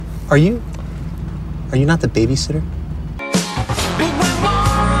Are you not the babysitter? But when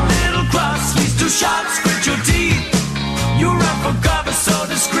one little cross leads to shots, grit your teeth. You run for cover so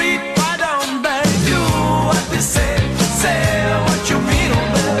discreet. Why don't they do what they say? Say what you mean,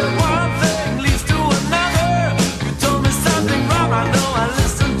 but one thing leads to another. You told me something wrong, I know I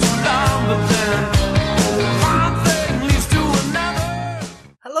listened too long, but then one thing leads to another.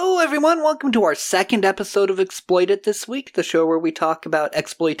 Hello everyone, welcome to our second episode of Exploited this week, the show where we talk about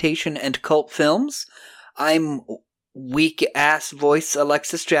exploitation and cult films. I'm weak-ass voice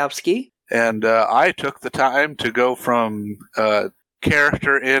Alexis Jowski. And I took the time to go from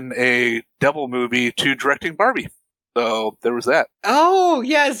character in a devil movie to directing Barbie. So there was that. Oh,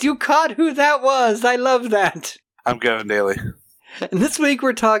 yes, you caught who that was. I love that. I'm Kevin Daly. And this week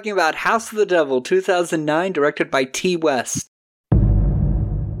we're talking about House of the Devil, 2009, directed by T. West.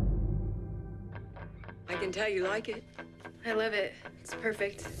 I can tell you like it. I love it. It's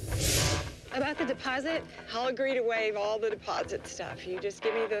perfect. About the deposit? I'll agree to waive all the deposit stuff. You just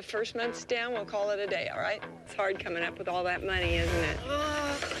give me the first month's down, we'll call it a day, all right? It's hard coming up with all that money, isn't it?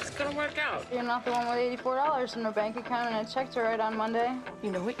 It's gonna work out. You're not the one with $84 in a bank account and a check to write on Monday.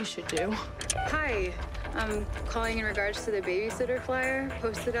 You know what you should do? Hi, I'm calling in regards to the babysitter flyer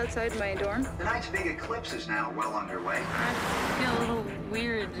posted outside my dorm. Tonight's big eclipse is now well underway. I feel a little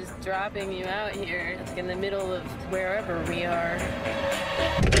weird just dropping you out here, like in the middle of wherever we are.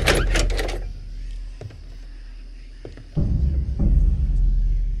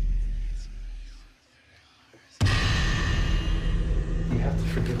 You have to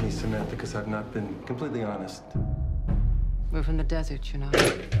forgive me, Samantha, because I've not been completely honest. We're from the desert, you know.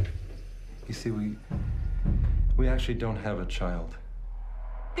 You see, we actually don't have a child.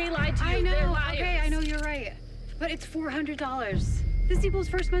 They lied to you. I They're know. liars. Okay, I know you're right. But it's $400. This equals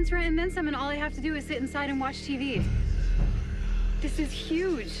first month's rent and then some, and all I have to do is sit inside and watch TV. This is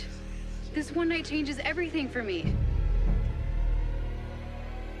huge. This one night changes everything for me.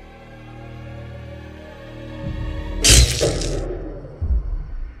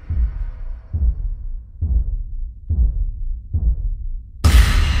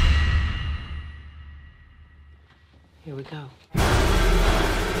 Here we go.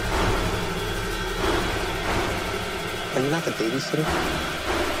 Are you not the babysitter?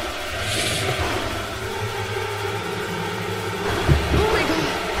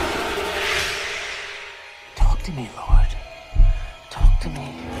 Talk to me, Lord. Talk to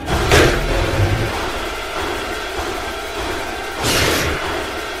me.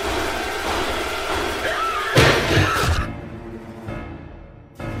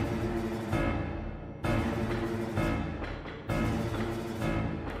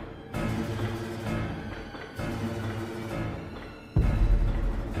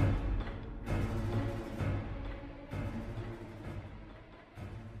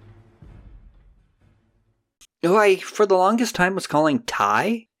 Who I, for the longest time, was calling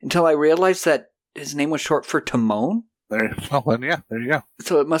Ty, until I realized that his name was short for Timon. There you go.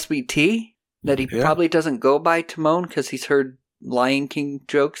 So it must be T, that he probably doesn't go by Timon because he's heard Lion King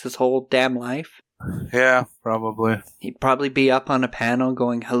jokes his whole damn life. Yeah, probably. He'd probably be up on a panel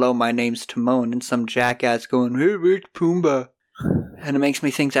going, "Hello, my name's Timon," and some jackass going, "Hey, where's Pumbaa?" And it makes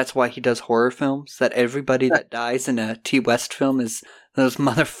me think that's why he does horror films, that everybody that dies in a T. West film is those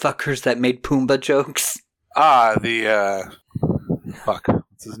motherfuckers that made Pumbaa jokes. Fuck,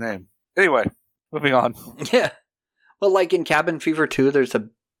 what's his name? Anyway, moving on. Yeah. Well, like in Cabin Fever 2, there's a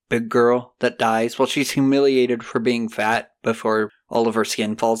big girl that dies. Well, she's humiliated for being fat before all of her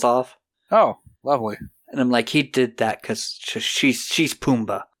skin falls off. Oh, lovely. And I'm like, he did that because she's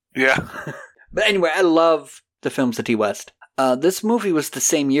Pumbaa. Yeah. But anyway, I love the films of T. West. This movie was the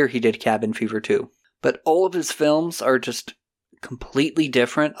same year he did Cabin Fever 2. But all of his films are just completely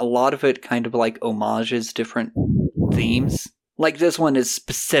different. A lot of it kind of like homages different themes. Like this one is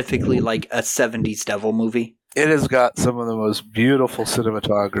specifically like a 70s devil movie. It has got some of the most beautiful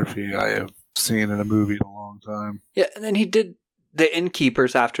cinematography I have seen in a movie in a long time. Yeah, and then he did The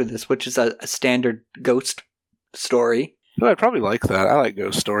Innkeepers after this, which is a standard ghost story. Oh, I'd probably like that. I like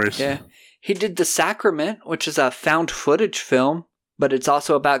ghost stories. Yeah. He did The Sacrament, which is a found footage film, but it's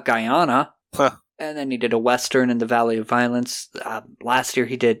also about Guyana. Huh. And then he did a Western in the Valley of Violence. Last year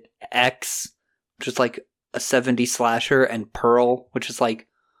he did X, which is like a 70s slasher, and Pearl, which is like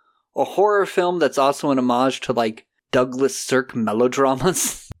a horror film that's also an homage to like Douglas Sirk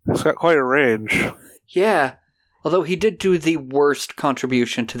melodramas. It's got quite a range. Yeah. Although he did do the worst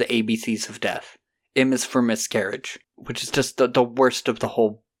contribution to the ABCs of Death. M is for Miscarriage, which is just the worst of the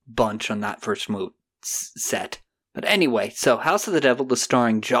whole bunch on that first set. But anyway, so House of the Devil is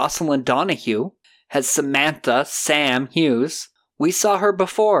starring Jocelyn Donahue, has Samantha Sam Hughes, We saw her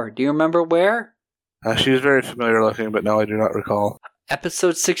before. Do you remember where? She was very familiar looking, but no, I do not recall.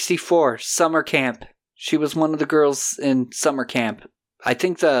 Episode 64, Summer Camp. She was one of the girls in Summer Camp. I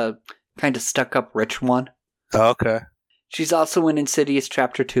think the kind of stuck-up rich one. Oh, okay. She's also in Insidious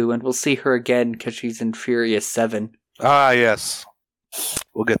Chapter 2, and we'll see her again because she's in Furious 7. Ah, yes.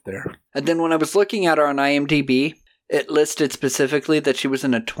 We'll get there. And then when I was looking at her on IMDb, it listed specifically that she was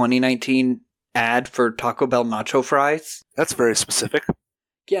in a 2019 ad for Taco Bell nacho fries. That's very specific.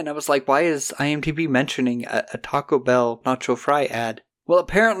 Yeah, and I was like, why is IMDb mentioning a Taco Bell nacho fry ad? Well,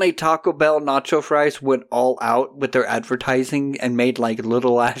 apparently Taco Bell nacho fries went all out with their advertising and made like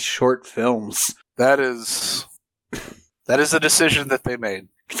little-ass short films. That is a decision that they made.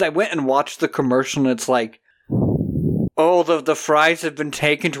 Because I went and watched the commercial and it's like, oh, the fries have been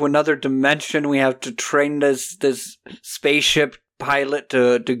taken to another dimension. We have to train this spaceship pilot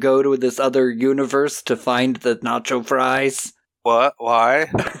to go to this other universe to find the nacho fries. What? Why?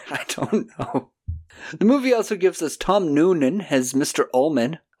 I don't know. The movie also gives us Tom Noonan as Mr.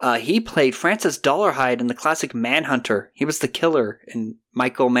 Ullman. He played Francis Dollarhide in the classic Manhunter. He was the killer in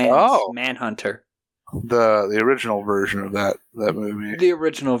Michael Mann's Manhunter. The original version of that movie. The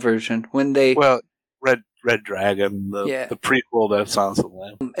original version. When they... Well, Red Dragon, the prequel to Silence of the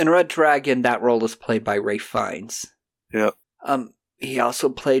Lambs. In Red Dragon, that role is played by Ralph Fiennes. Yep. He also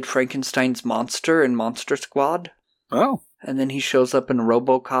played Frankenstein's monster in Monster Squad. Oh. And then he shows up in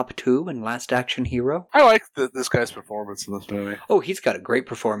RoboCop 2 and Last Action Hero. I like this guy's performance in this movie. Oh, he's got a great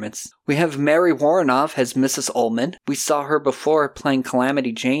performance. We have Mary Warrenoff as Mrs. Ullman. We saw her before playing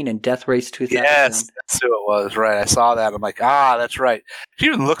Calamity Jane in Death Race 2000. Yes, that's who it was, right. I saw that. I'm like, that's right. She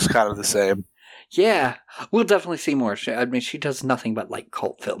even looks kind of the same. Yeah, we'll definitely see more. She does nothing but, like,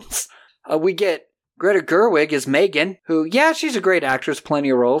 cult films. We get Greta Gerwig as Megan, who, she's a great actress,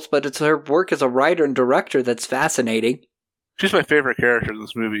 plenty of roles, but it's her work as a writer and director that's fascinating. She's my favorite character in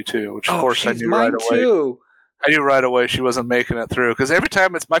this movie, too, which, of course, I knew right away. Too. I knew right away she wasn't making it through, because every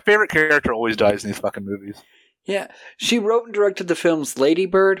time my favorite character always dies in these fucking movies. Yeah, she wrote and directed the films Lady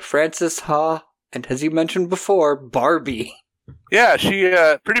Bird, Frances Ha, and, as you mentioned before, Barbie. Yeah, she,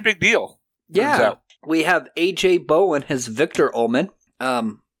 pretty big deal. Yeah, we have A.J. Bowen as Victor Ullman.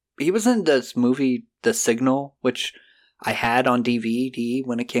 He was in this movie, The Signal, which I had on DVD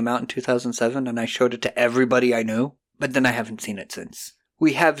when it came out in 2007, and I showed it to everybody I knew. But then I haven't seen it since.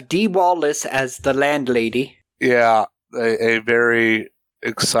 We have Dee Wallace as the landlady. Yeah, a very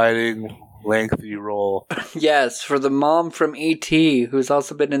exciting, lengthy role. Yes, for the mom from E.T., who's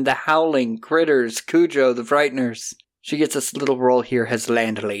also been in The Howling, Critters, Cujo, The Frighteners. She gets this little role here as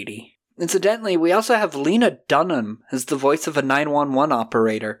landlady. Incidentally, we also have Lena Dunham as the voice of a 911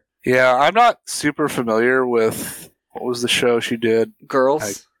 operator. Yeah, I'm not super familiar with, what was the show she did?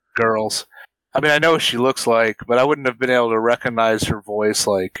 Girls. Girls. I mean, I know what she looks like, but I wouldn't have been able to recognize her voice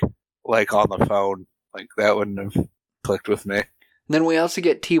like on the phone. Like, that wouldn't have clicked with me. Then we also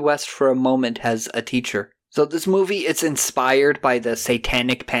get T. West for a moment as a teacher. So this movie, it's inspired by the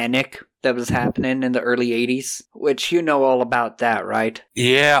satanic panic that was happening in the early 80s, which you know all about that, right?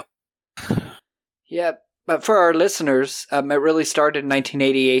 Yeah. Yeah, but for our listeners, it really started in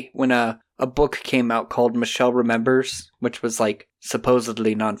 1988 when a book came out called Michelle Remembers, which was like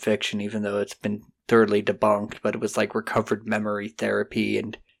supposedly nonfiction, even though it's been thoroughly debunked, but it was like recovered memory therapy,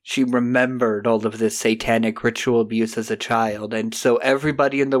 and she remembered all of this satanic ritual abuse as a child, and so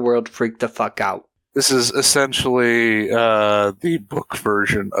everybody in the world freaked the fuck out. This is essentially the book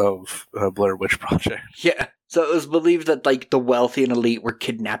version of Blair Witch Project. Yeah. So it was believed that, like, the wealthy and elite were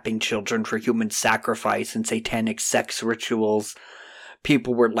kidnapping children for human sacrifice and satanic sex rituals.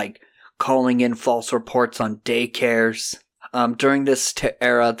 People were, like, calling in false reports on daycares. During this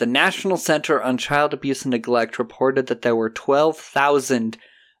era, the National Center on Child Abuse and Neglect reported that there were 12,000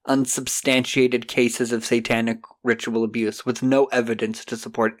 unsubstantiated cases of satanic ritual abuse with no evidence to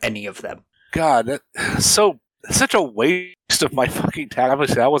support any of them. God, that's such a waste of my fucking tax.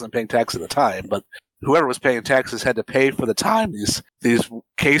 Obviously, I wasn't paying tax at the time, but whoever was paying taxes had to pay for the time these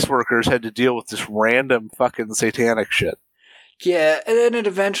caseworkers had to deal with this random fucking satanic shit. Yeah, and then it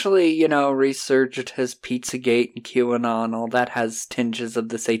eventually, resurged as Pizzagate and QAnon. All that has tinges of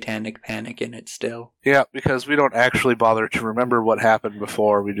the satanic panic in it still. Yeah, because we don't actually bother to remember what happened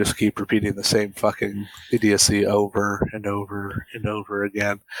before. We just keep repeating the same fucking idiocy over and over and over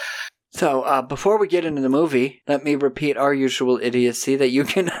again. So, before we get into the movie, let me repeat our usual idiocy that you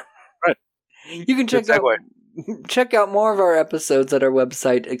can... Right. You can check out more of our episodes at our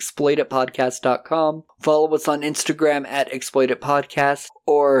website, exploititpodcast.com. Follow us on Instagram at exploititpodcast,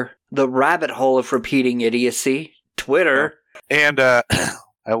 or the rabbit hole of repeating idiocy, Twitter. And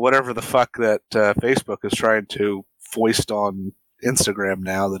whatever the fuck that Facebook is trying to foist on Instagram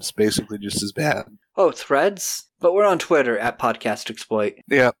now that's basically just as bad. Oh, Threads? But we're on Twitter at Podcast Exploit.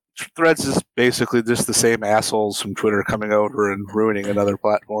 Yeah, Threads is basically just the same assholes from Twitter coming over and ruining another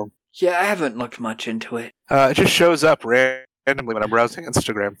platform. Yeah, I haven't looked much into it. It just shows up randomly when I'm browsing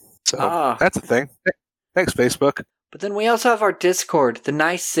Instagram. So that's a thing. Thanks, Facebook. But then we also have our Discord, the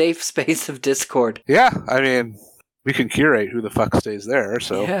nice safe space of Discord. Yeah, I mean, we can curate who the fuck stays there,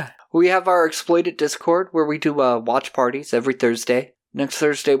 so. Yeah. We have our Exploited Discord where we do watch parties every Thursday. Next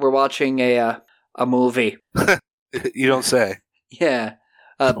Thursday we're watching a movie. You don't say. Yeah.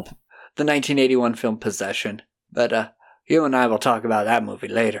 The 1981 film Possession. But you and I will talk about that movie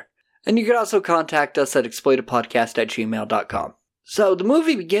later. And you can also contact us at exploitedpodcast@gmail.com. So the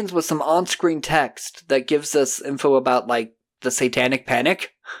movie begins with some on-screen text that gives us info about, like, the Satanic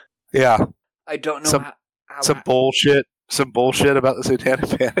Panic. Yeah. I don't know how some bullshit about the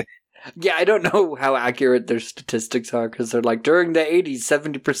Satanic Panic. Yeah, I don't know how accurate their statistics are, because they're like, during the 80s,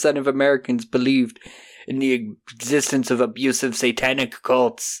 70% of Americans believed in the existence of abusive satanic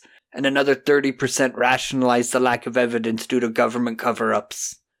cults, and another 30% rationalized the lack of evidence due to government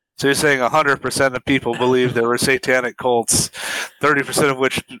cover-ups. So you're saying 100% of people believed there were satanic cults, 30% of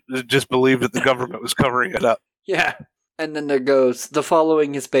which just believed that the government was covering it up. Yeah. And then there goes, the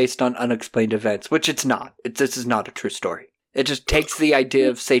following is based on unexplained events, which it's not. This is not a true story. It just takes the idea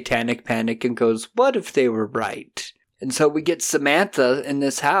of satanic panic and goes, what if they were right? And so we get Samantha in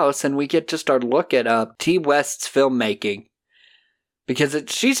this house, and we get just our look at T. West's filmmaking. Because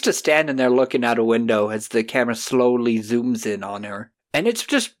she's just standing there looking out a window as the camera slowly zooms in on her. And it's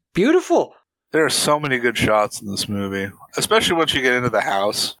just beautiful. There are so many good shots in this movie, especially once you get into the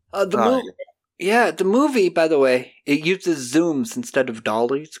house. The movie, by the way, it uses zooms instead of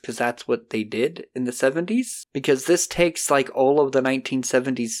dollies, because that's what they did in the 70s. Because this takes, like, all of the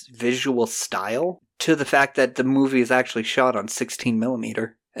 1970s visual style to the fact that the movie is actually shot on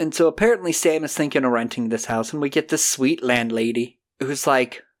 16mm. And so apparently Sam is thinking of renting this house, and we get this sweet landlady who's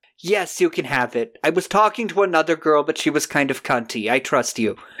like, yes, you can have it. I was talking to another girl, but she was kind of cunty. I trust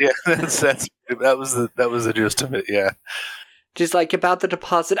you. Yeah, that was the gist of it, yeah. She's like, about the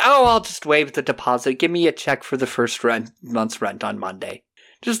deposit. Oh, I'll just waive the deposit. Give me a check for the first month's rent on Monday.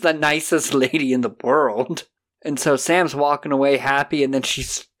 Just the nicest lady in the world. And so Sam's walking away happy, and then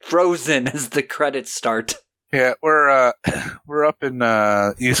she's frozen as the credits start. Yeah, we're up in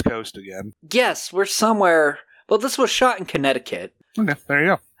East Coast again. Yes, we're somewhere. Well, this was shot in Connecticut. Okay, there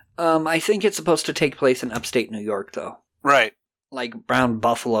you go. I think it's supposed to take place in upstate New York, though. Right. Like around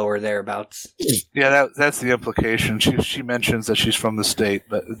Buffalo or thereabouts. Yeah, that's the implication. She mentions that she's from the state,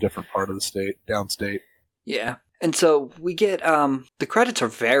 but a different part of the state, downstate. Yeah. And so we get, the credits are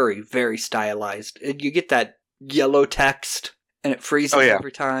very, very stylized. You get that yellow text, and it freezes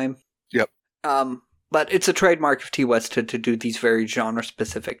every time. Yep. But it's a trademark of T. West to do these very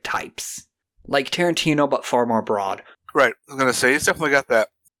genre-specific types. Like Tarantino, but far more broad. Right. I was going to say, he's definitely got that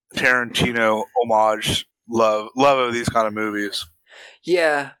Tarantino homage love of these kind of movies.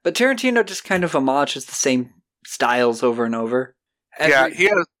 Yeah, but Tarantino just kind of homages the same styles over and over.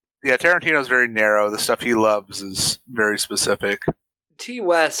 Tarantino's very narrow. The stuff he loves is very specific. T.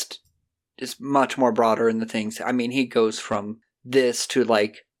 West is much more broader in the things. I mean, he goes from this to,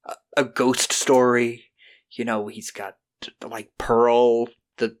 like, a ghost story. You know, he's got, like, Pearl,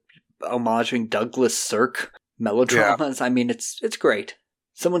 the homaging Douglas Sirk melodramas. Yeah. I mean, it's great.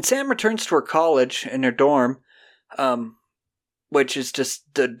 So when Sam returns to her college in her dorm, which is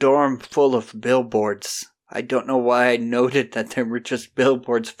just the dorm full of billboards. I don't know why I noted that there were just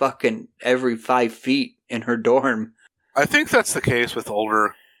billboards fucking every 5 feet in her dorm. I think that's the case with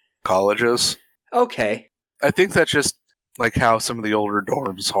older colleges. Okay. I think that's just like how some of the older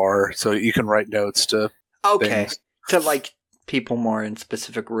dorms are, so you can write notes to things. To like people more in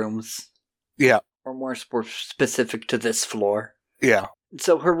specific rooms. Yeah. Or more specific to this floor. Yeah.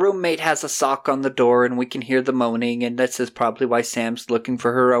 So her roommate has a sock on the door, and we can hear the moaning, and this is probably why Sam's looking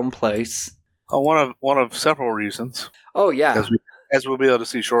for her own place. One of several reasons. Oh, yeah. As we'll be able to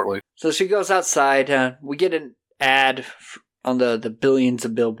see shortly. So she goes outside. We get an ad on the billions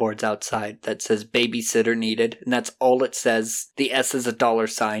of billboards outside that says babysitter needed, and that's all it says. The S is a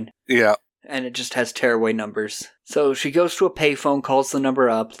 $. Yeah. And it just has tearaway numbers. So she goes to a payphone, calls the number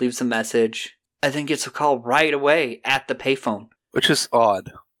up, leaves a message. I think it's a call right away at the payphone. Which is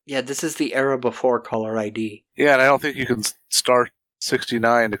odd. Yeah, this is the era before caller ID. Yeah, and I don't think you can start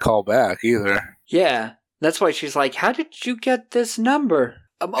 69 to call back either. Yeah, that's why she's like, how did you get this number?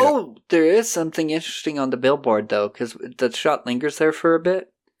 Oh, there is something interesting on the billboard, though, because the shot lingers there for a bit.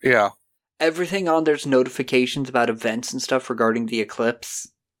 Yeah. Everything on there's notifications about events and stuff regarding the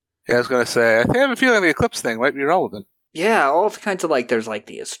eclipse. Yeah, I was going to say, I have a feeling the eclipse thing might be relevant. Yeah, all kinds of like, there's like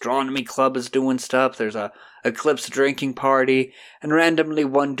the astronomy club is doing stuff, there's a eclipse drinking party, and randomly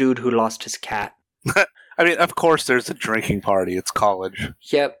one dude who lost his cat. I mean, of course there's a drinking party. It's college.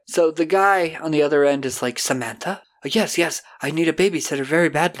 Yep. So the guy on the other end is like, Samantha? Oh, yes, I need a babysitter very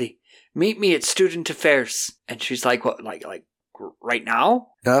badly. Meet me at student affairs. And she's like, what, like right now?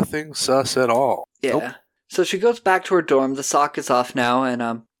 Nothing sus at all. Yeah. Nope. So she goes back to her dorm. The sock is off now,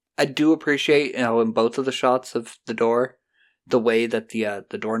 and I do appreciate, in both of the shots of the door, the way that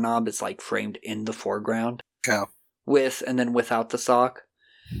the doorknob is like framed in the foreground. Yeah. With and then without the sock.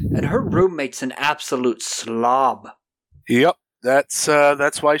 And her roommate's an absolute slob. Yep. That's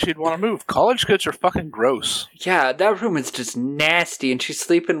why she'd want to move. College kids are fucking gross. Yeah, that room is just nasty, and she's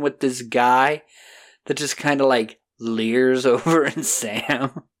sleeping with this guy that just kind of like leers over in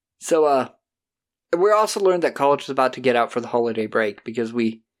Sam. So, we also learned that college is about to get out for the holiday break because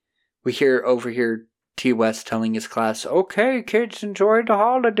we overhear T. West telling his class, "Okay, kids, enjoy the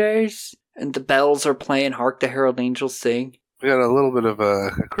holidays." And the bells are playing Hark the Herald Angels Sing. We got a little bit of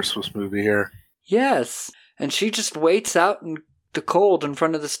a Christmas movie here. Yes, and she just waits out in the cold in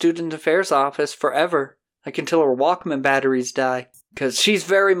front of the student affairs office forever, like until her Walkman batteries die. Because she's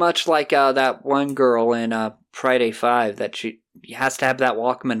very much like that one girl in Friday 5 that she has to have that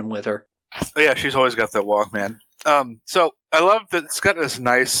Walkman with her. Oh, yeah, she's always got that Walkman. So I love that it's got this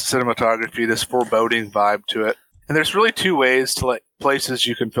nice cinematography, this foreboding vibe to it. And there's really two ways to places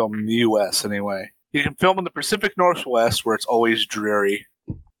you can film in the U.S. anyway. You can film in the Pacific Northwest, where it's always dreary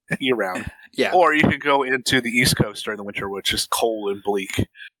year-round. Yeah. Or you can go into the East Coast during the winter, which is cold and bleak.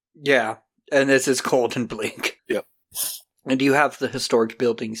 Yeah, and this is cold and bleak. Yep. And you have the historic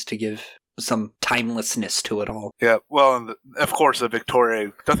buildings to give some timelessness to it all. Yeah, well, and of course,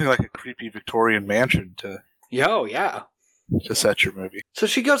 nothing like a creepy Victorian mansion to set your movie. So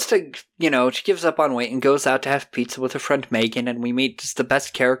she goes to, she gives up on weight and goes out to have pizza with her friend Megan, and we meet just the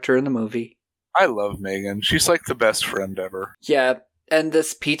best character in the movie. I love Megan. She's like the best friend ever. Yeah, and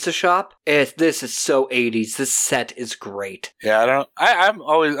this pizza shop, this is so 80s. This set is great. Yeah, I'm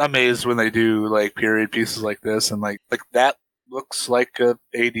always amazed when they do like period pieces like this, and like that looks like a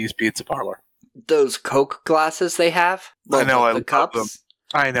 80s pizza parlor. Those Coke glasses they have. I know, I the love cups. them.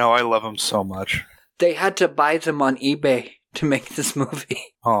 I know, I love them so much. They had to buy them on eBay to make this movie.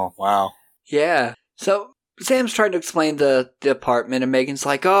 Oh, wow. Yeah. So Sam's trying to explain the apartment, and Megan's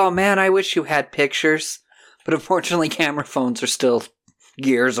like, "Oh man, I wish you had pictures." But unfortunately, camera phones are still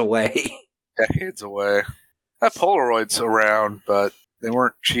years away. Decades away. That Polaroid's around, but they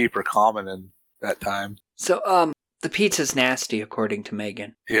weren't cheap or common in that time. So, the pizza's nasty, according to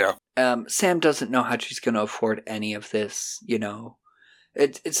Megan. Yeah. Sam doesn't know how she's going to afford any of this,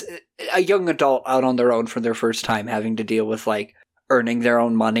 It's a young adult out on their own for their first time having to deal with, like, earning their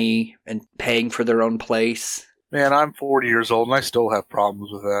own money and paying for their own place. Man, I'm 40 years old and I still have problems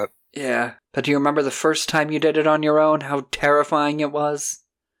with that. Yeah. But do you remember the first time you did it on your own? How terrifying it was?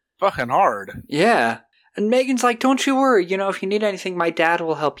 Fucking hard. Yeah. And Megan's like, "Don't you worry, if you need anything, my dad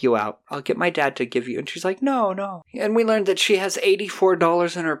will help you out. I'll get my dad to give you." And she's like, No. And we learned that she has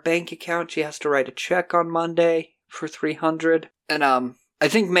 $84 in her bank account. She has to write a check on Monday for $300. And, I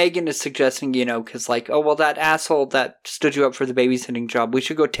think Megan is suggesting, because that asshole that stood you up for the babysitting job, we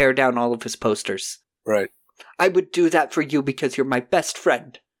should go tear down all of his posters. Right. I would do that for you because you're my best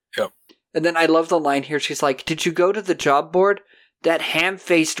friend. Yep. And then I love the line here. She's like, "Did you go to the job board? That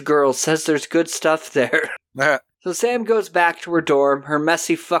ham-faced girl says there's good stuff there." So Sam goes back to her dorm. Her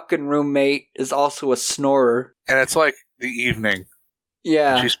messy fucking roommate is also a snorer. And it's like the evening.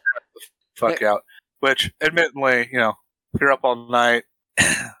 Yeah. She's the fuck out. Which, admittedly, if you're up all night.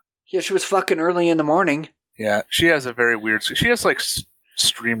 Yeah, she was fucking early in the morning. Yeah, she has a very weird... She has, like,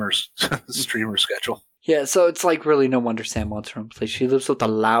 streamer schedule. Yeah, so it's like really no wonder Sam wants her own place. She lives with a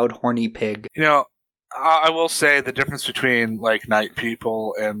loud, horny pig. I will say the difference between, like, night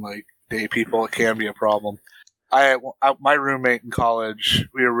people and, like, day people, it can be a problem. My roommate in college,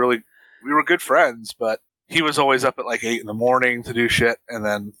 we were good friends, but he was always up at, like, 8 in the morning to do shit, and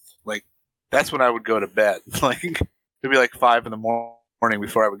then, like, that's when I would go to bed. Like, it'd be, like, 5 in the morning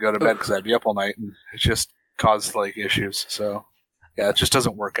before I would go to bed because I'd be up all night, and it just caused, like, issues, so... Yeah, it just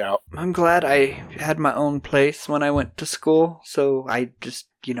doesn't work out. I'm glad I had my own place when I went to school, so I just,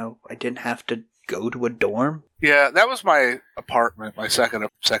 I didn't have to go to a dorm. Yeah, that was my apartment, my second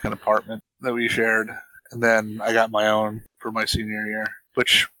apartment that we shared. And then I got my own for my senior year,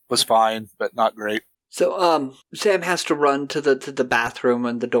 which was fine, but not great. So, Sam has to run to the bathroom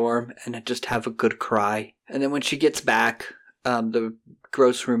in the dorm and just have a good cry. And then when she gets back, the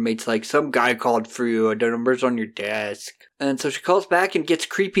gross roommate's like, "Some guy called for you, the number's on your desk." And so she calls back and gets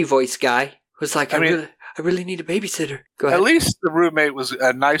creepy voice guy, who's like, I really need a babysitter. Go ahead. At least the roommate was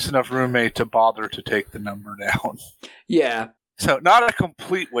a nice enough roommate to bother to take the number down. Yeah. So not a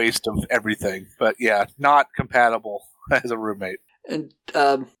complete waste of everything, but yeah, not compatible as a roommate. And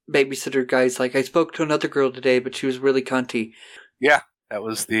babysitter guy's like, I spoke to another girl today, but she was really cunty. Yeah, that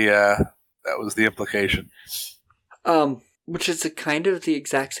was the implication. Which is kind of the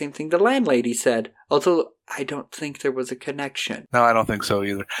exact same thing the landlady said. Although I don't think there was a connection. No, I don't think so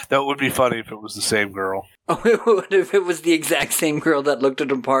either. That would be funny if it was the same girl. Oh, what if it was the exact same girl that looked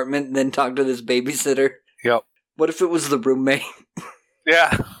at an apartment and then talked to this babysitter? Yep. What if it was the roommate?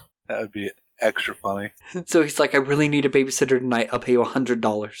 Yeah, that would be extra funny. So he's like, I really need a babysitter tonight. I'll pay you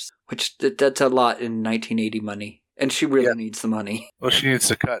 $100. Which, that's a lot in 1980 money. And she really needs the money. Well, she needs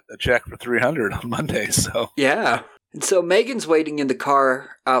to cut a check for $300 on Monday, so... Yeah. And so Megan's waiting in the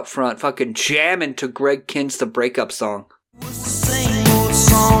car out front, fucking jamming to Greg Kinn's The Breakup Song. Same old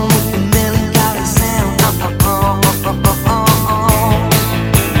song with the melancholy sound.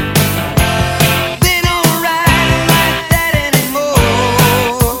 They don't ride like that anymore.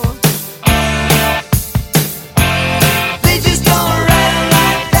 They just don't ride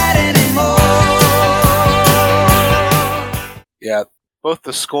like that anymore. Yeah, both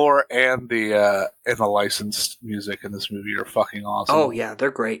the score and the licensed music in this movie are fucking awesome. Oh yeah,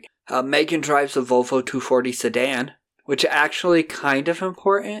 they're great. Megan drives a Volvo 240 sedan, which actually kind of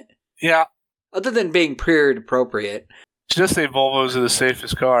important. Yeah. Other than being period appropriate. Just say Volvos are the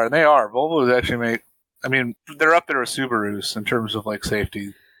safest car, and they are. Volvos actually make... I mean, they're up there with Subarus in terms of, like,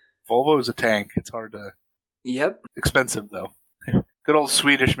 safety. Volvo is a tank. It's hard to... Yep. Expensive, though. Good old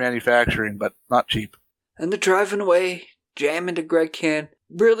Swedish manufacturing, but not cheap. And they're driving away, jamming to Greg Kinn.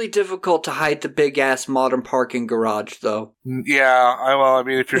 Really difficult to hide the big-ass modern parking garage, though. Yeah, I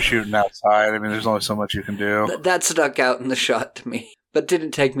mean, if you're shooting outside, I mean, there's only so much you can do. That stuck out in the shot to me, but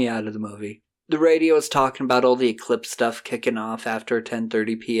didn't take me out of the movie. The radio is talking about all the eclipse stuff kicking off after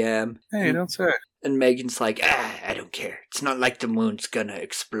 10:30 p.m. Hey, you don't say. And Megan's like, I don't care. It's not like the moon's gonna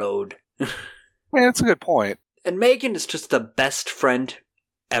explode. Man, that's a good point. And Megan is just the best friend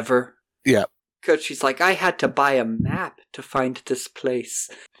ever. Yeah. Because she's like, I had to buy a map to find this place.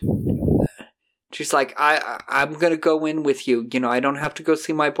 She's like, I'm going to go in with you. You know, I don't have to go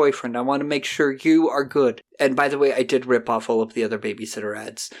see my boyfriend. I want to make sure you are good. And by the way, I did rip off all of the other babysitter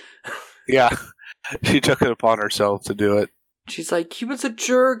ads. Yeah. She took it upon herself to do it. She's like, he was a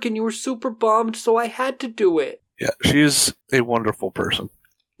jerk and you were super bummed, so I had to do it. Yeah, she's a wonderful person.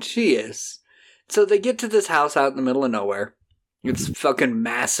 She is. So they get to this house out in the middle of nowhere. It's a fucking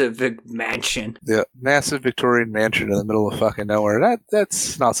massive mansion. Yeah, massive Victorian mansion in the middle of fucking nowhere.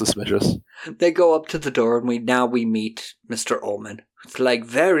 That's not suspicious. They go up to the door and we meet Mr. Ullman. It's like,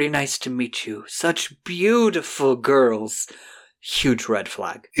 very nice to meet you. Such beautiful girls. Huge red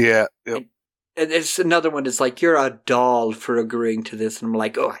flag. Yeah. Yep. And there's another one that's like, you're a doll for agreeing to this. And I'm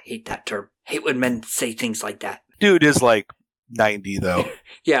like, oh, I hate that term. Hate when men say things like that. Dude is like 90 though.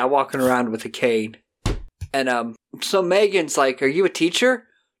 Yeah, walking around with a cane. And so Megan's like, are you a teacher?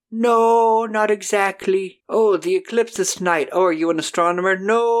 No, not exactly. Oh, the eclipse is tonight. Oh, are you an astronomer?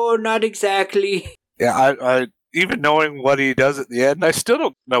 No, not exactly. Yeah, I even knowing what he does at the end, I still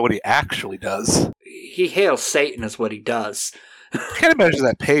don't know what he actually does. He hails Satan is what he does. I can't imagine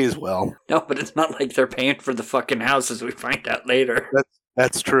that pays well. No, but it's not like they're paying for the fucking house, as we find out later.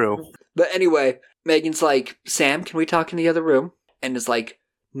 That's true. But anyway, Megan's like, Sam, can we talk in the other room? And is like,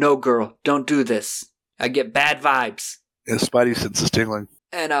 no, girl, don't do this. I get bad vibes. Yeah, Spidey sense is tingling.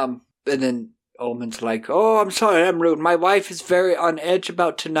 And then Ullman's like, oh, I'm sorry, I'm rude. My wife is very on edge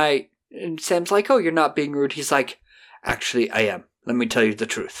about tonight. And Sam's like, oh, you're not being rude. He's like, actually, I am. Let me tell you the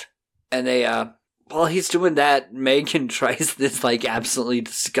truth. And they, while he's doing that, Megan tries this, like, absolutely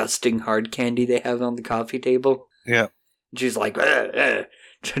disgusting hard candy they have on the coffee table. Yeah. And she's like,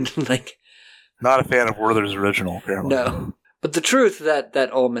 like, not a fan of Werther's original, apparently. No. But the truth that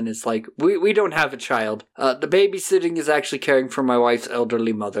Ullman is like, we don't have a child. The babysitting is actually caring for my wife's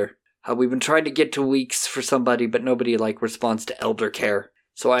elderly mother. We've been trying to get to weeks for somebody, but nobody, like, responds to elder care.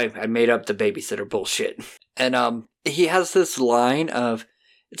 So I made up the babysitter bullshit. And he has this line of,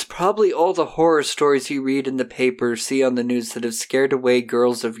 it's probably all the horror stories you read in the paper, see on the news that have scared away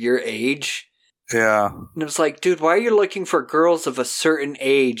girls of your age. Yeah. And it was like, dude, why are you looking for girls of a certain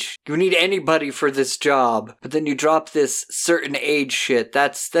age? You need anybody for this job. But then you drop this certain age shit.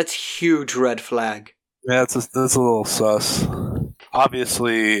 That's huge red flag. Yeah, that's a little sus.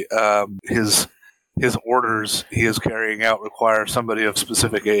 Obviously, his orders he is carrying out require somebody of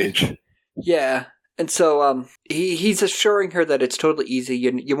specific age. Yeah. And so he's assuring her that it's totally easy.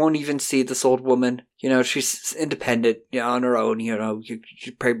 You won't even see this old woman. She's independent, on her own. You're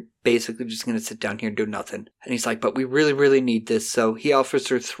basically just going to sit down here and do nothing. And he's like, but we really, really need this. So he offers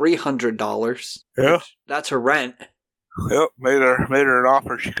her $300. Yeah. That's her rent. Yep, made her an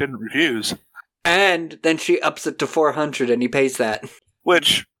offer she couldn't refuse. And then she ups it to $400 and he pays that.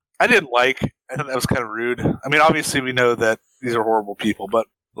 Which I didn't like. I thought that was kind of rude. I mean, obviously we know that these are horrible people, but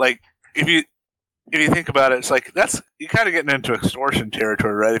like if you think about it, it's like you're kind of getting into extortion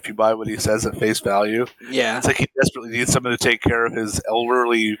territory, right? If you buy what he says at face value. Yeah. It's like he desperately needs someone to take care of his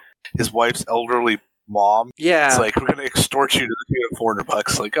wife's elderly mom. Yeah. It's like, we're going to extort you to the tune of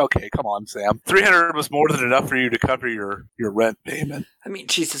 $400. Like, okay, come on, Sam. $300 was more than enough for you to cover your rent payment. I mean,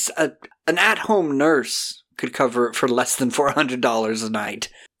 Jesus, an at-home nurse could cover it for less than $400 a night.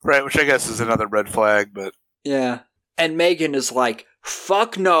 Right, which I guess is another red flag, but... Yeah. And Megan is like,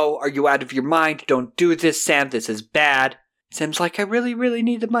 fuck no, are you out of your mind? Don't do this, Sam, this is bad. Sam's like, I really, really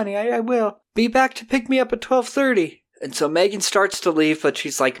need the money, I will. Be back to pick me up at 12:30. And so Megan starts to leave, but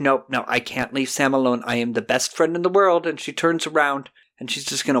she's like, nope, no, I can't leave Sam alone. I am the best friend in the world. And she turns around, and she's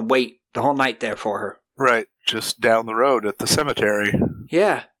just going to wait the whole night there for her. Right, just down the road at the cemetery.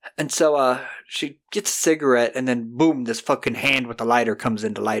 Yeah, and so she gets a cigarette, and then boom, this fucking hand with the lighter comes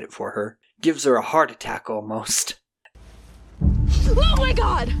in to light it for her. Gives her a heart attack almost. Oh my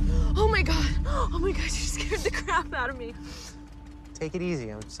god! Oh my god! Oh my god, you scared the crap out of me. Take it easy.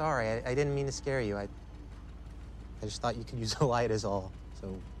 I'm sorry. I didn't mean to scare you. I just thought you could use a light is all.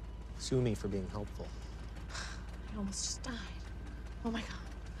 So sue me for being helpful. I almost just died. Oh my god.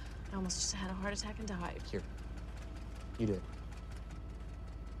 I almost just had a heart attack and died. Here. You do it.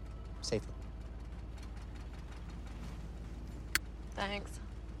 Safely. Thanks.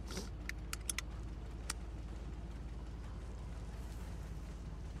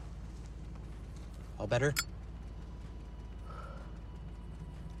 All better?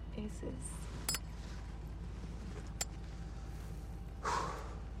 Aces.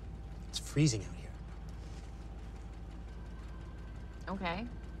 It's freezing out here. Okay.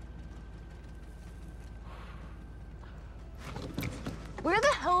 Where the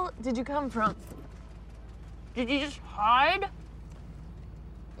hell did you come from? Did you just hide?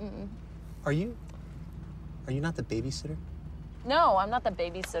 Are you not the babysitter? No, I'm not the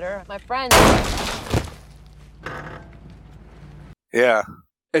babysitter. My friend. Yeah.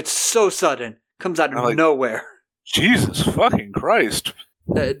 It's so sudden. Comes out of nowhere. Jesus fucking Christ.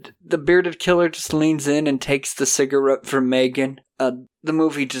 The bearded killer just leans in and takes the cigarette from Megan. The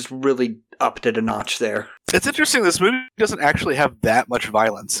movie just really upped it a notch there. It's interesting, this movie doesn't actually have that much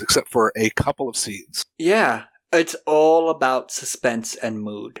violence, except for a couple of scenes. Yeah, it's all about suspense and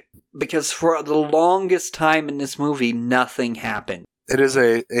mood. Because for the longest time in this movie, nothing happened. It is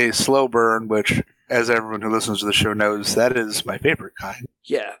a slow burn, which, as everyone who listens to the show knows, that is my favorite kind.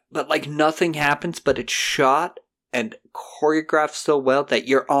 Yeah, but nothing happens, but it's shot and choreographed so well that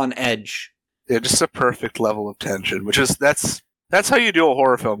you're on edge. Yeah, just a perfect level of tension, which is, that's how you do a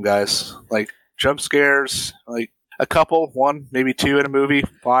horror film, guys. Like, jump scares, like, a couple, one, maybe two in a movie,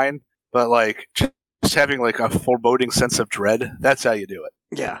 fine. But, just having, a foreboding sense of dread, that's how you do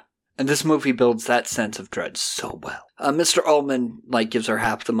it. Yeah. And this movie builds that sense of dread so well. Mr. Ullman, gives her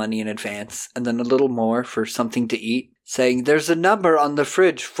half the money in advance, and then a little more for something to eat, saying, there's a number on the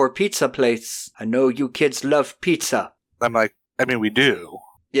fridge for pizza place. I know you kids love pizza. I'm like, I mean, we do.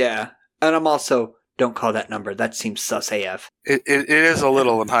 Yeah. And I'm also, don't call that number. That seems sus AF. It is a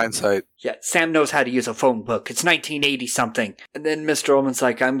little in hindsight. Yeah, Sam knows how to use a phone book. It's 1980-something. And then Mr. Ullman's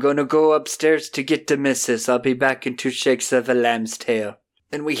like, I'm going to go upstairs to get the missus. I'll be back in 2 shakes of a lamb's tail.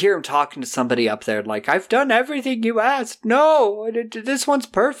 And we hear him talking to somebody up there, I've done everything you asked. No, this one's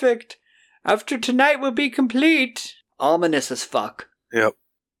perfect. After tonight will be complete. Ominous as fuck. Yep.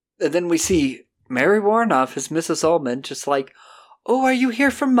 And then we see Mary Warnoff as Mrs. Ullman, just oh, are you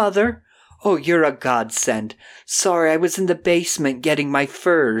here for Mother? Oh, you're a godsend. Sorry, I was in the basement getting my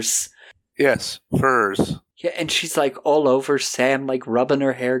furs. Yes, furs. Yeah, and she's all over Sam, rubbing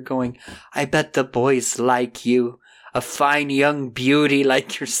her hair, going, I bet the boys like you. A fine young beauty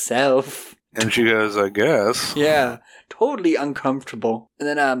like yourself. And she goes, I guess. Yeah, totally uncomfortable.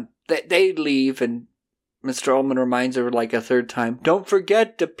 And then they leave, and Mr. Ullman reminds her a third time, don't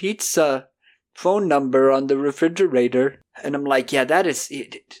forget the pizza phone number on the refrigerator. And I'm yeah, that is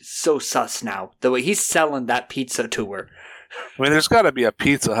so sus now. The way he's selling that pizza to her. I mean, there's got to be a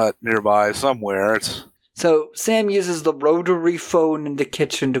Pizza Hut nearby somewhere. So Sam uses the rotary phone in the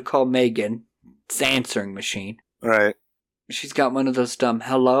kitchen to call Megan. It's the answering machine. Right. She's got one of those dumb,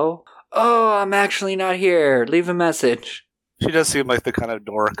 hello? Oh, I'm actually not here. Leave a message. She does seem like the kind of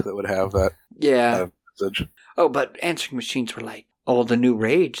dork that would have that Yeah. message. Oh, but answering machines were like, the new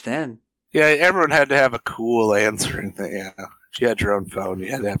rage then. Yeah, everyone had to have a cool answering thing. Yeah, if you had your own phone,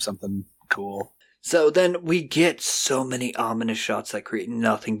 you had to have something cool. So then we get so many ominous shots that create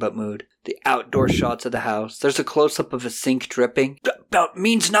nothing but mood. The outdoor shots of the house. There's a close-up of a sink dripping. That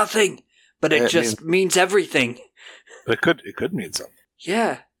means nothing, but it just means everything. It could mean something.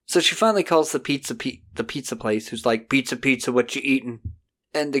 Yeah. So she finally calls the pizza place, who's like, pizza, what you eating?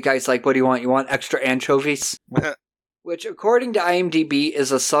 And the guy's like, what do you want? You want extra anchovies? Which, according to IMDb,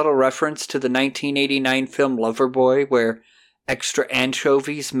 is a subtle reference to the 1989 film Loverboy, where extra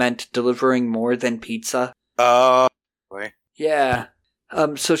anchovies meant delivering more than pizza. Yeah.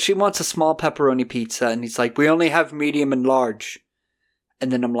 So she wants a small pepperoni pizza, and he's like, we only have medium and large.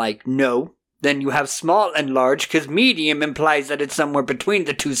 And then I'm like, no. Then you have small and large, because medium implies that it's somewhere between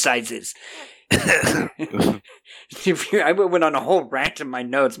the two sizes. I went on a whole rant in my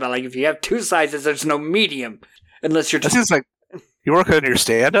notes about, like, if you have two sizes, there's no medium. Unless you're just... This is like, you work on your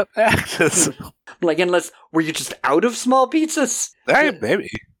stand-up act? Like, were you just out of small pizzas?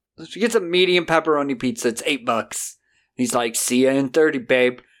 Maybe. She gets a medium pepperoni pizza, it's $8. He's like, see ya in 30,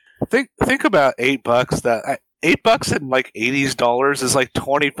 babe. Think about $8. That $8 in like 80s dollars is like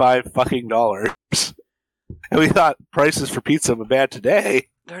 $25 fucking dollars. And we thought prices for pizza were bad today.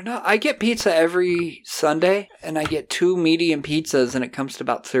 They're not. I get pizza every Sunday, and I get 2 medium pizzas, and it comes to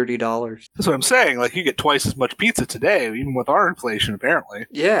about $30. That's what I'm saying. Like, you get twice as much pizza today, even with our inflation, apparently.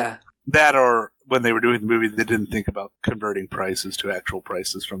 Yeah. That, or when they were doing the movie, they didn't think about converting prices to actual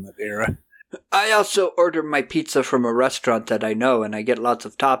prices from that era. I also order my pizza from a restaurant that I know, and I get lots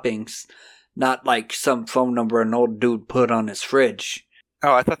of toppings. Not like some phone number an old dude put on his fridge.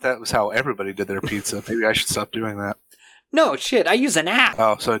 Oh, I thought that was how everybody did their pizza. Maybe I should stop doing that. No, shit, I use an app.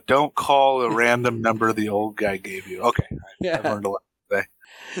 Oh, so don't call a random number the old guy gave you. Okay, I've learned a lot today.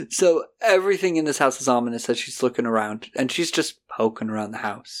 So everything in this house is ominous as she's looking around, and she's just poking around the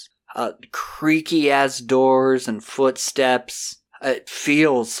house. Creaky-ass doors and footsteps. It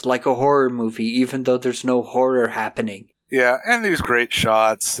feels like a horror movie, even though there's no horror happening. Yeah, and these great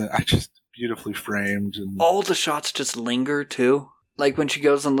shots, just beautifully framed. And all the shots just linger, too. Like when she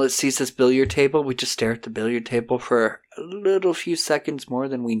goes and sees this billiard table, we just stare at the billiard table for a little few seconds more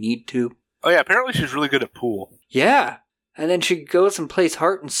than we need to. Oh yeah, apparently she's really good at pool. Yeah, and then she goes and plays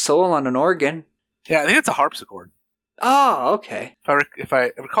Heart and Soul on an organ. Yeah, I think it's a harpsichord. Oh, okay. If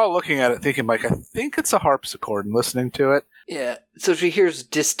I recall looking at it, thinking like, I think it's a harpsichord, and listening to it. Yeah, so she hears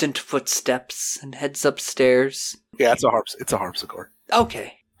distant footsteps and heads upstairs. Yeah, it's a harpsichord.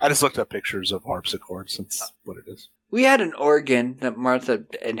 Okay. I just looked up pictures of harpsichords. That's what it is. We had an organ that Martha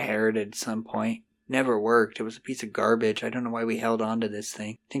inherited at some point. Never worked. It was a piece of garbage. I don't know why we held on to this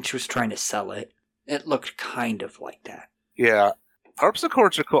thing. I think she was trying to sell it. It looked kind of like that. Yeah.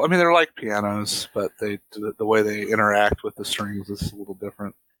 Harpsichords are cool. I mean, they're like pianos, but the way they interact with the strings is a little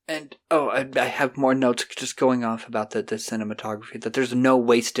different. And, I have more notes just going off about the cinematography, that there's no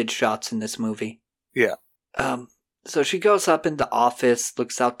wasted shots in this movie. Yeah. So she goes up in the office,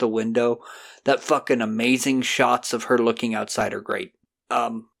 looks out the window. That fucking amazing shots of her looking outside are great.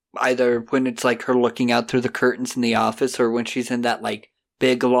 Either when it's like her looking out through the curtains in the office, or when she's in that like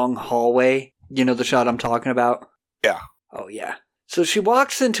big long hallway. You know the shot I'm talking about? Yeah. Oh yeah. So she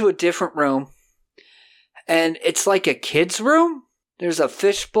walks into a different room, and it's like a kid's room. There's a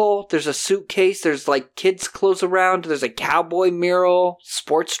fishbowl, there's a suitcase, there's like kids' clothes around, there's a cowboy mural,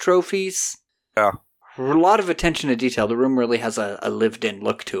 sports trophies. Yeah. A lot of attention to detail. The room really has a lived-in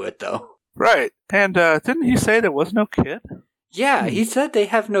look to it, though. Right. And didn't he say there was no kid? Yeah, he said they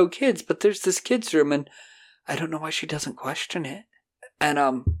have no kids, but there's this kid's room, and I don't know why she doesn't question it. And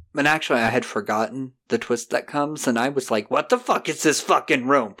actually, I had forgotten the twist that comes, and I was like, what the fuck is this fucking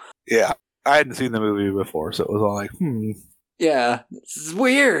room? Yeah. I hadn't seen the movie before, so it was all like, Yeah, this is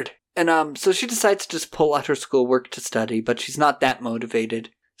weird. And so she decides to just pull out her schoolwork to study, but she's not that motivated.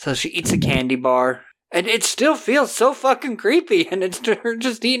 So she eats a candy bar. And it still feels so fucking creepy, and it's her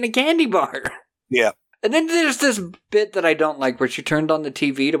just eating a candy bar. Yeah. And then there's this bit that I don't like, where she turned on the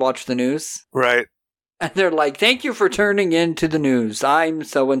TV to watch the news. Right. And they're like, thank you for turning in to the news. I'm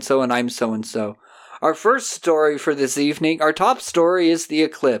so-and-so, and I'm so-and-so. Our first story for this evening, our top story is the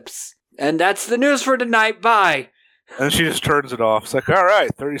eclipse. And that's the news for tonight. Bye. And she just turns it off. It's like, all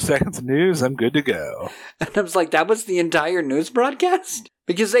right, 30 seconds of news, I'm good to go. And I was like, that was the entire news broadcast?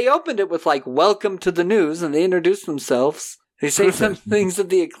 Because they opened it with like, welcome to the news, and they introduce themselves. They say some things of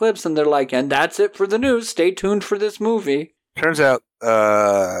the eclipse, and they're like, and that's it for the news. Stay tuned for this movie. Turns out,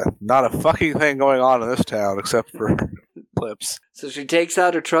 not a fucking thing going on in this town except for eclipse. So she takes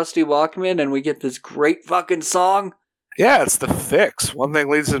out her trusty Walkman, and we get this great fucking song. Yeah, it's the fix. One thing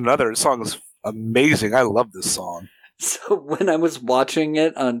leads to another. This song is amazing. I love this song. So when I was watching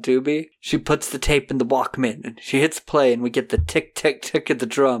it on Tubi, she puts the tape in the Walkman and she hits play and we get the tick, tick, tick of the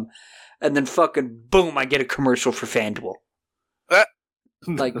drum. And then fucking boom, I get a commercial for FanDuel.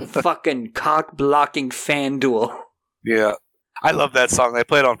 Like fucking cock-blocking FanDuel. Yeah. I love that song. They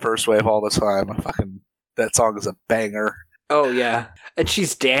play it on First Wave all the time. That song is a banger. Oh, yeah. And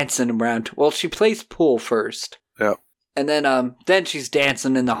she's dancing around. Well, she plays pool first. Yeah. And then she's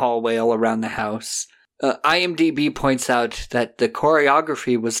dancing in the hallway all around the house. IMDb points out that the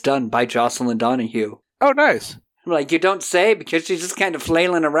choreography was done by Jocelyn Donahue. Oh, nice. Like, you don't say, because she's just kind of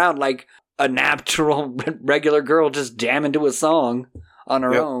flailing around like a natural, regular girl just jamming to a song on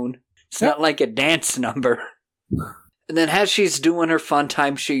her own. It's not like a dance number. And then as she's doing her fun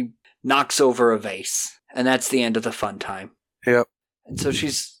time, she knocks over a vase. And that's the end of the fun time. Yep. And so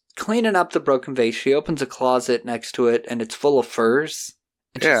she's cleaning up the broken vase. She opens a closet next to it, and it's full of furs.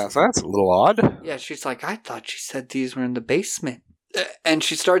 Yeah, so that's a little odd. Yeah, she's like, I thought she said these were in the basement. And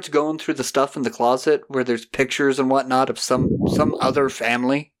she starts going through the stuff in the closet where there's pictures and whatnot of some other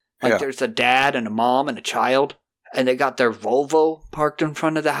family. Like there's a dad and a mom and a child. And they got their Volvo parked in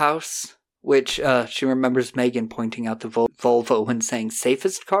front of the house. Which she remembers Megan pointing out the Volvo and saying,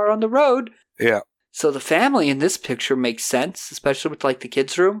 safest car on the road. Yeah. So the family in this picture makes sense, especially with like the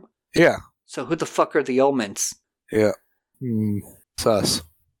kids' room. Yeah. So who the fuck are the Ullmans? Yeah. Sus.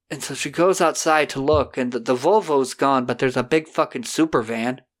 And so she goes outside to look, and the Volvo's gone, but there's a big fucking super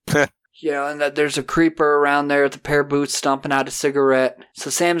van. And there's a creeper around there with a pair of boots stomping out a cigarette. So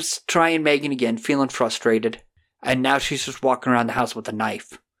Sam's trying Megan again, feeling frustrated. And now she's just walking around the house with a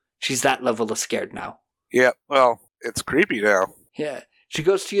knife. She's that level of scared now. Yeah, well, it's creepy now. Yeah. She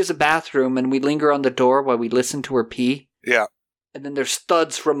goes to use a bathroom, and we linger on the door while we listen to her pee. Yeah. And then there's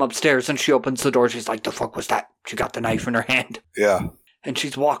thuds from upstairs, and she opens the door. She's like, the fuck was that? She got the knife in her hand. Yeah. And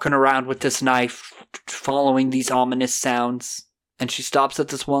she's walking around with this knife, following these ominous sounds. And she stops at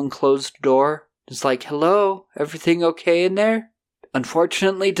this one closed door. It's like, hello, everything okay in there?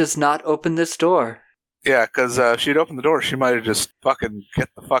 Unfortunately, does not open this door. Yeah, because if she'd opened the door, she might have just fucking get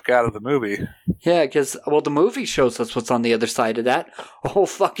the fuck out of the movie. Yeah, because, well, the movie shows us what's on the other side of that. A whole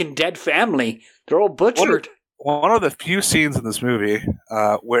fucking dead family. They're all butchered. One of the few scenes in this movie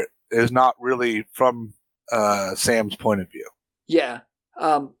where is not really from Sam's point of view. Yeah.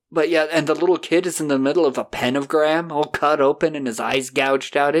 But yeah, and the little kid is in the middle of a pentagram, all cut open and his eyes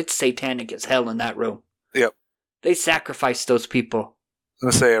gouged out. It's satanic as hell in that room. Yep. They sacrificed those people. I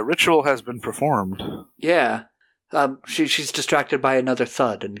was going to say, a ritual has been performed. Yeah. She's distracted by another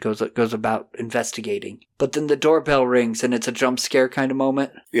thud and goes about investigating. But then the doorbell rings and it's a jump scare kind of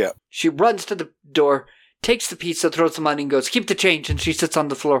moment. Yeah. She runs to the door, takes the pizza, throws the money and goes, keep the change, and she sits on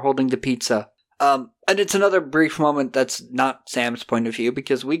the floor holding the pizza. And it's another brief moment that's not Sam's point of view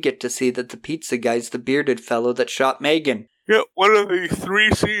because we get to see that the pizza guy's the bearded fellow that shot Megan. Yeah, one of the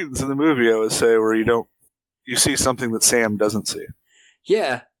 3 scenes in the movie, I would say, where you see something that Sam doesn't see.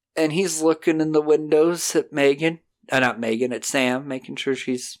 Yeah, and he's looking in the windows at Megan. Not Megan, at Sam, making sure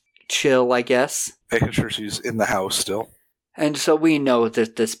she's chill, I guess. Making sure she's in the house still. And so we know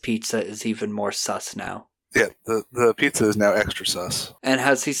that this pizza is even more sus now. Yeah, the pizza is now extra sus. And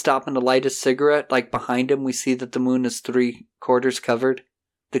as he's stopping to light a cigarette, like behind him, we see that the moon is 3/4 covered.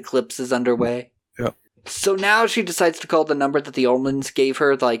 The eclipse is underway. Yep. So now she decides to call the number that the Ullmans gave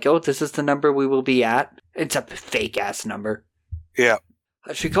her, like, oh, this is the number we will be at. It's a fake-ass number. Yeah.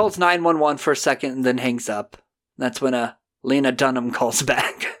 She calls 911 for a second and then hangs up. That's when Lena Dunham calls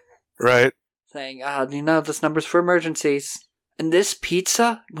back. Right. Saying, this number's for emergencies. And this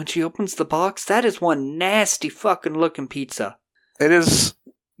pizza, when she opens the box, that is one nasty fucking looking pizza. It is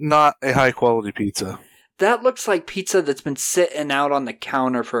not a high quality pizza. That looks like pizza that's been sitting out on the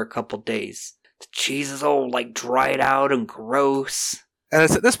counter for a couple days. The cheese is all like dried out and gross. And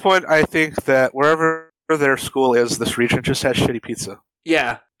it's at this point, I think that wherever their school is, this region just has shitty pizza.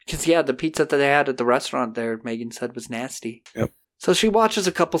 Yeah, because the pizza that they had at the restaurant there, Megan said was nasty. Yep. So she watches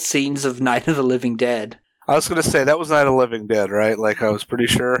a couple scenes of Night of the Living Dead. I was going to say, that was Night of the Living Dead, right? Like, I was pretty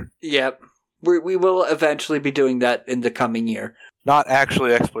sure. Yep. We will eventually be doing that in the coming year. Not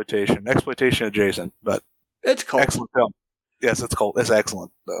actually exploitation. Exploitation adjacent, but... It's cult. Excellent film. Yes, it's cult. It's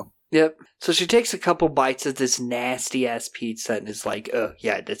excellent, though. Yep. So she takes a couple bites of this nasty-ass pizza and is like, oh,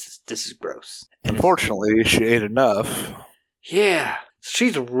 yeah, this is gross. And unfortunately, she ate enough. Yeah.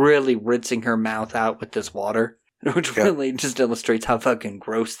 She's really rinsing her mouth out with this water, which really just illustrates how fucking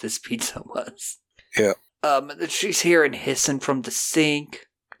gross this pizza was. Yeah. She's hearing hissing from the sink.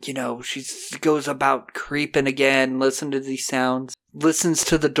 She goes about creeping again, listen to these sounds. Listens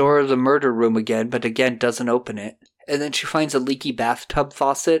to the door of the murder room again, but again doesn't open it. And then she finds a leaky bathtub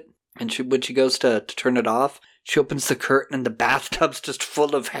faucet. And when she goes to turn it off, she opens the curtain and the bathtub's just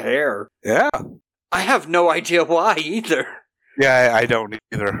full of hair. Yeah. I have no idea why either. Yeah, I don't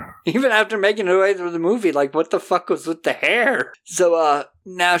either. Even after making her way through the movie, like, what the fuck was with the hair? So,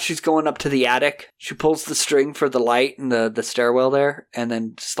 now she's going up to the attic. She pulls the string for the light in the stairwell there, and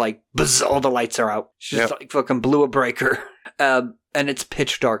then just like, buzz, all the lights are out. She just like fucking blew a breaker. And it's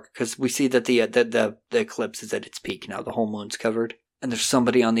pitch dark, because we see that the eclipse is at its peak now. The whole moon's covered. And there's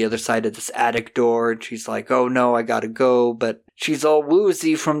somebody on the other side of this attic door, and she's like, oh no, I gotta go. But she's all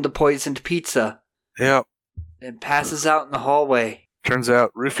woozy from the poisoned pizza. Yep. And passes out in the hallway. Turns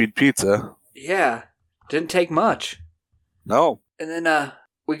out roofied pizza. Yeah. Didn't take much. No. And then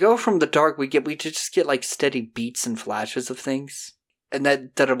we go from the dark, we just get like steady beats and flashes of things. And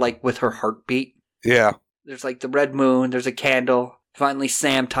that are like with her heartbeat. Yeah. There's like the red moon, there's a candle. Finally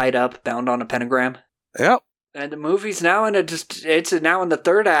Sam tied up, bound on a pentagram. Yep. And the movie's now it's now in the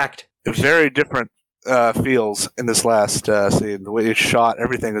third act. Very different feels in this last scene. The way it's shot,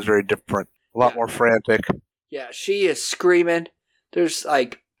 everything is very different. A lot more frantic. Yeah, she is screaming. There's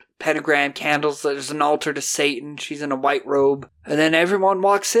like pentagram candles. There's an altar to Satan. She's in a white robe. And then everyone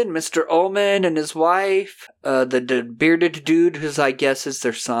walks in. Mr. Ullman and his wife. The bearded dude, who's I guess is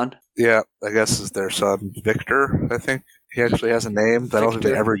their son. Yeah, I guess is their son. Victor, I think. He actually has a name. I don't think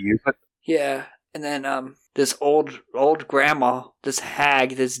they ever use it. Yeah. And then this old grandma, this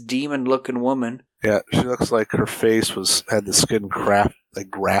hag, this demon-looking woman. Yeah, she looks like her face had the skin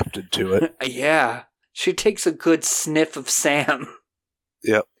grafted to it. Yeah. She takes a good sniff of Sam.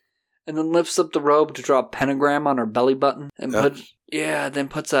 Yep. And then lifts up the robe to draw a pentagram on her belly button. And then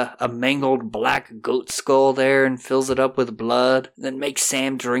puts a mangled black goat skull there and fills it up with blood. Then makes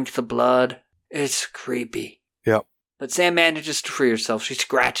Sam drink the blood. It's creepy. Yep. But Sam manages to free herself. She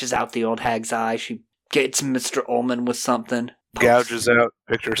scratches out the old hag's eye. She gets Mr. Ullman with something. Gouges out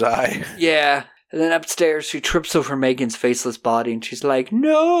Victor's eye. Yeah. And then upstairs, she trips over Megan's faceless body, and she's like,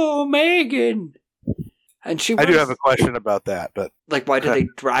 "No, Megan!" And I do have a question about that, but like, why did they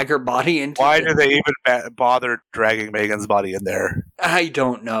drag her body into? Why do they even bother dragging Megan's body in there? I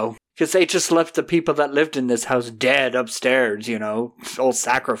don't know, because they just left the people that lived in this house dead upstairs, all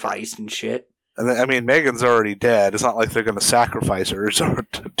sacrificed and shit. And I mean, Megan's already dead. It's not like they're going to sacrifice her. It's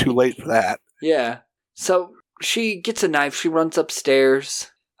too late for that. Yeah. So she gets a knife. She runs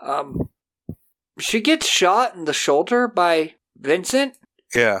upstairs. She gets shot in the shoulder by Vincent.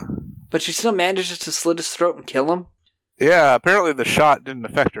 Yeah. But she still manages to slit his throat and kill him. Yeah, apparently the shot didn't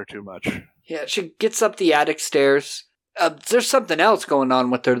affect her too much. Yeah, she gets up the attic stairs. There's something else going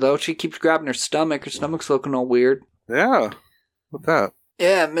on with her, though. She keeps grabbing her stomach. Her stomach's looking all weird. Yeah. What's that?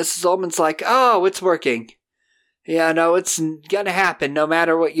 Yeah, Mrs. Ullman's like, oh, it's working. Yeah, no, it's gonna happen no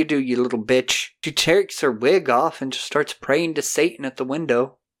matter what you do, you little bitch. She takes her wig off and just starts praying to Satan at the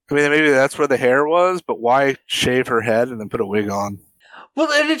window. I mean, maybe that's where the hair was, but why shave her head and then put a wig on?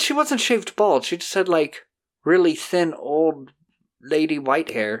 Well, she wasn't shaved bald. She just had, like, really thin old lady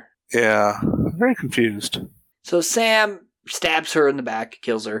white hair. Yeah, I'm very confused. So Sam stabs her in the back,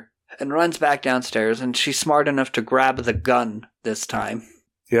 kills her, and runs back downstairs, and she's smart enough to grab the gun this time.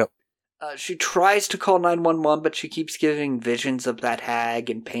 Yep. She tries to call 911, but she keeps getting visions of that hag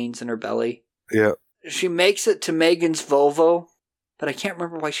and pains in her belly. Yep. She makes it to Megan's Volvo, but I can't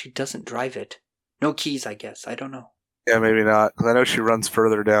remember why she doesn't drive it. No keys, I guess. I don't know. Yeah, maybe not, because I know she runs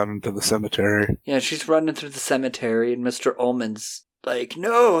further down into the cemetery. Yeah, she's running through the cemetery, and Mr. Ullman's like,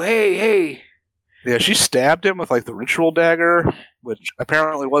 no, hey. Yeah, she stabbed him with, like, the ritual dagger, which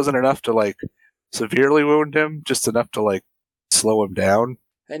apparently wasn't enough to, like, severely wound him, just enough to, like, slow him down.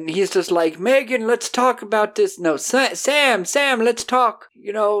 And he's just like, Megan, let's talk about this. No, Sam, let's talk.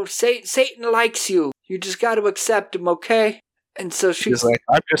 Satan likes you. You just got to accept him, okay? And so she's like,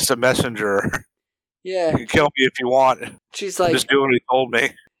 I'm just a messenger. Yeah. You can kill me if you want. She's like, just do what he told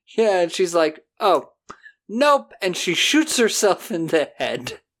me. Yeah, and she's like, oh, nope. And she shoots herself in the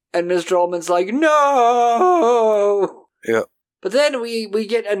head. And Mr. Ullman's like, no! Yeah. But then we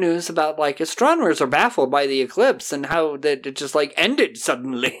get a news about, like, astronomers are baffled by the eclipse and how that it just, like, ended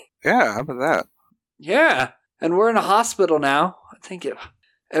suddenly. Yeah, how about that? Yeah. And we're in a hospital now. I think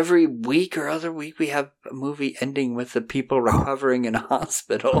every week or other week we have a movie ending with the people recovering in a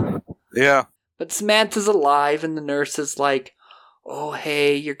hospital. Yeah. But Samantha's alive, and the nurse is like, oh,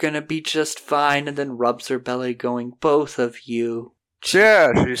 hey, you're gonna be just fine, and then rubs her belly going, both of you.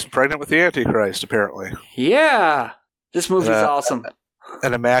 Yeah, she's pregnant with the Antichrist, apparently. Yeah! This movie's awesome.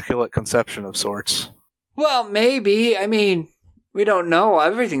 An immaculate conception of sorts. Well, maybe. I mean, we don't know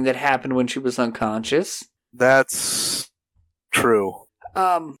everything that happened when she was unconscious. That's true.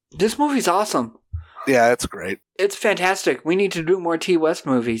 This movie's awesome. Yeah, it's great. It's fantastic. We need to do more T. West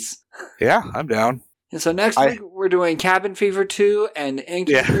movies. Yeah, I'm down. And so next week we're doing Cabin Fever 2 and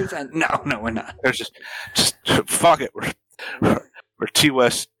Innkeepers. And no, we're not. There's just fuck it. We're T.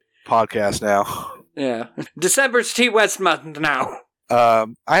 West podcast now. Yeah, December's T. West month now. I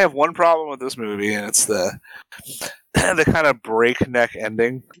have one problem with this movie, and it's the kind of breakneck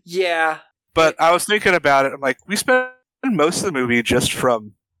ending. Yeah. But I was thinking about it. I'm like, we spent most of the movie just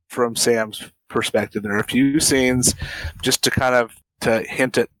from Sam's perspective. There are a few scenes just to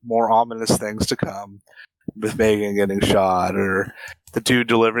hint at more ominous things to come, with Megan getting shot, or the dude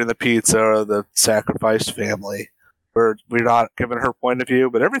delivering the pizza, or the sacrificed family. We're not given her point of view,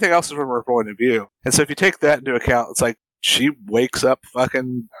 but everything else is from her point of view. And so if you take that into account, it's like she wakes up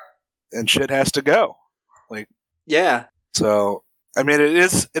fucking and shit has to go. Like, yeah. So I mean, it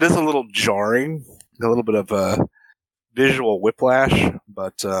is a little jarring, a little bit of a visual whiplash,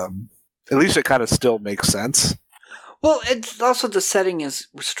 but at least it kind of still makes sense. Well, it's also the setting is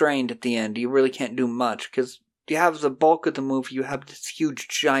restrained at the end. You really can't do much because you have the bulk of the movie. You have this huge,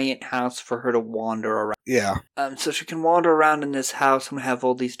 giant house for her to wander around. Yeah. So she can wander around in this house and have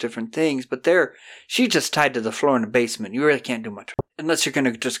all these different things. But she's just tied to the floor in the basement. You really can't do much unless you're going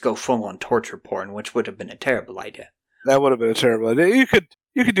to just go full on torture porn, which would have been a terrible idea. That would have been a terrible idea.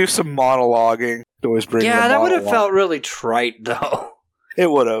 You could do some monologuing to always bring. Yeah, that would have felt really trite, though. It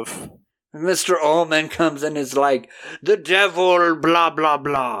would have. Mr. Ullman comes in and is like, the devil, blah, blah,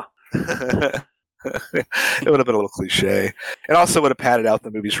 blah. It would have been a little cliche. It also would have padded out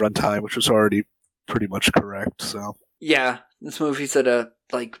the movie's runtime, which was already pretty much correct. So yeah, this movie's at a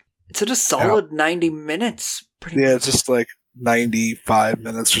solid 90 minutes. Yeah, it's just like 95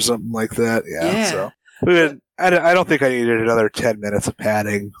 minutes or something like that. Yeah. So I don't think I needed another 10 minutes of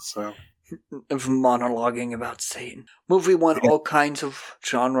padding. So. Of monologuing about Satan. Movie won all kinds of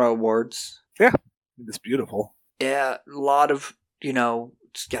genre awards. Yeah, it's beautiful. Yeah, a lot of,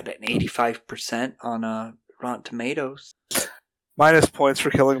 it's got an 85% on Rotten Tomatoes. Minus points for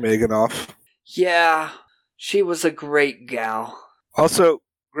killing Megan off. Yeah, she was a great gal. Also,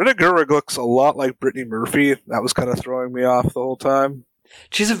 Greta Gerwig looks a lot like Brittany Murphy. That was kind of throwing me off the whole time.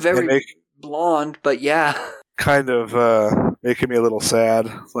 She's a very blonde, but yeah. Kind of making me a little sad.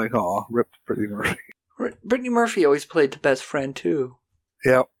 It's like, oh, rip Brittany Murphy. Brittany Murphy always played the best friend, too.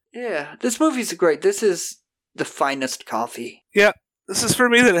 Yep. Yeah, this movie's great. This is the finest coffee. Yeah, this is for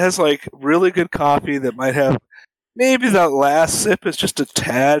me that it has, like, really good coffee that might have, maybe that last sip is just a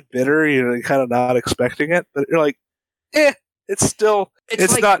tad bitter, you're kind of not expecting it, but you're like, it's still,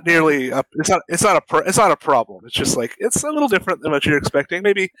 it's like, not nearly, it's not a problem. It's just like, it's a little different than what you're expecting.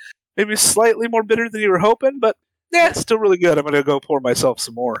 Maybe slightly more bitter than you were hoping, but it's still really good. I'm going to go pour myself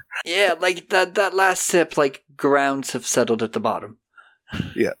some more. Yeah, like that last sip, like grounds have settled at the bottom.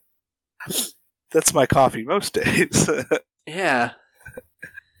 Yeah. That's my coffee most days. Yeah.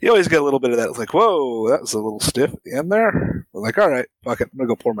 You always get a little bit of that. It's like, whoa, that was a little stiff at the end there. I'm like, all right, fuck it. I'm going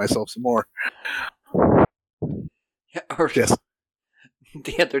to go pour myself some more. Yeah, yes.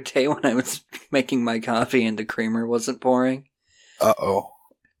 The other day when I was making my coffee and the creamer wasn't pouring. Uh-oh.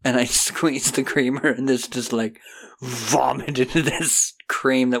 And I squeezed the creamer and this just like vomited this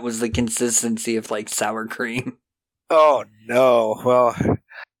cream that was the consistency of like sour cream. Oh no. Well,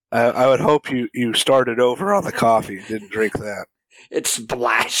 I would hope you started over on the coffee and didn't drink that. It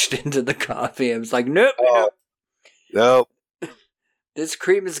splashed into the coffee. I was like, nope. Nope. This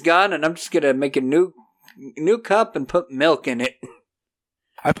cream is gone and I'm just going to make a new cup and put milk in it.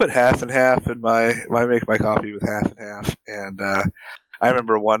 I put half and half in I make my coffee with half and half. And I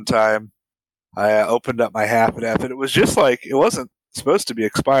remember one time I opened up my half and half, and it was just like, it wasn't supposed to be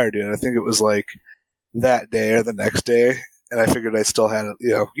expired yet. I think it was like that day or the next day, and I figured I still had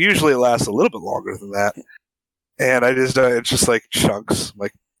it. Usually it lasts a little bit longer than that. And I just, it's just like chunks. I'm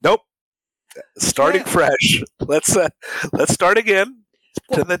like, nope, starting fresh. Let's start again.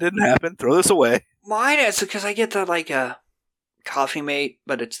 Pretend that didn't happen. Throw this away. Mine is because I get like a Coffee Mate,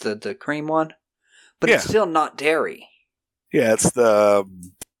 but it's the cream one. But it's still not dairy. Yeah, it's the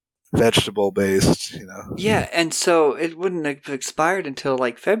vegetable based, Yeah, and so it wouldn't have expired until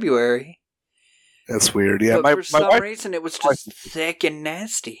like February. That's weird. Yeah, but for some reason it was just thick and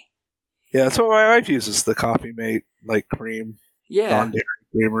nasty. Yeah, that's what my wife uses, the Coffee Mate like cream. Yeah, non-dairy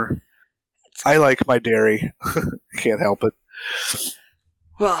creamer. I like my dairy. Can't help it.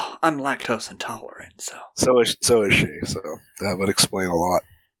 Well, I'm lactose intolerant, so. So is she. So that would explain a lot.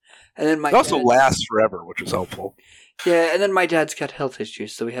 And then it also lasts forever, which is helpful. Yeah, and then my dad's got health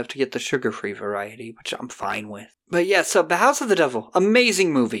issues, so we have to get the sugar-free variety, which I'm fine with. But yeah, so The House of the Devil,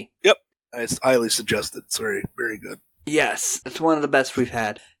 amazing movie. Yep, I highly suggest it. It's very, very good. Yes, it's one of the best we've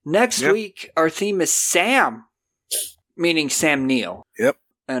had. Next week, our theme is Sam, meaning Sam Neill. Yep.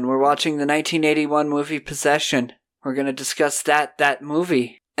 And we're watching the 1981 movie Possession. We're going to discuss that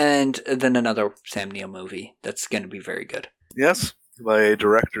movie, and then another Sam Neill movie that's going to be very good. Yes, by a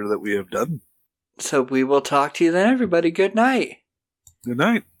director that we have done. So we will talk to you then, everybody. Good night. Good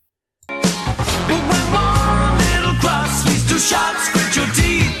night. But when more a little cross leads to shots, grit your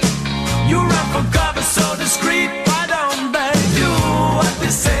teeth. You run for cover so discreet. Why don't they do what they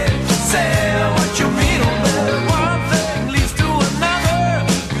say?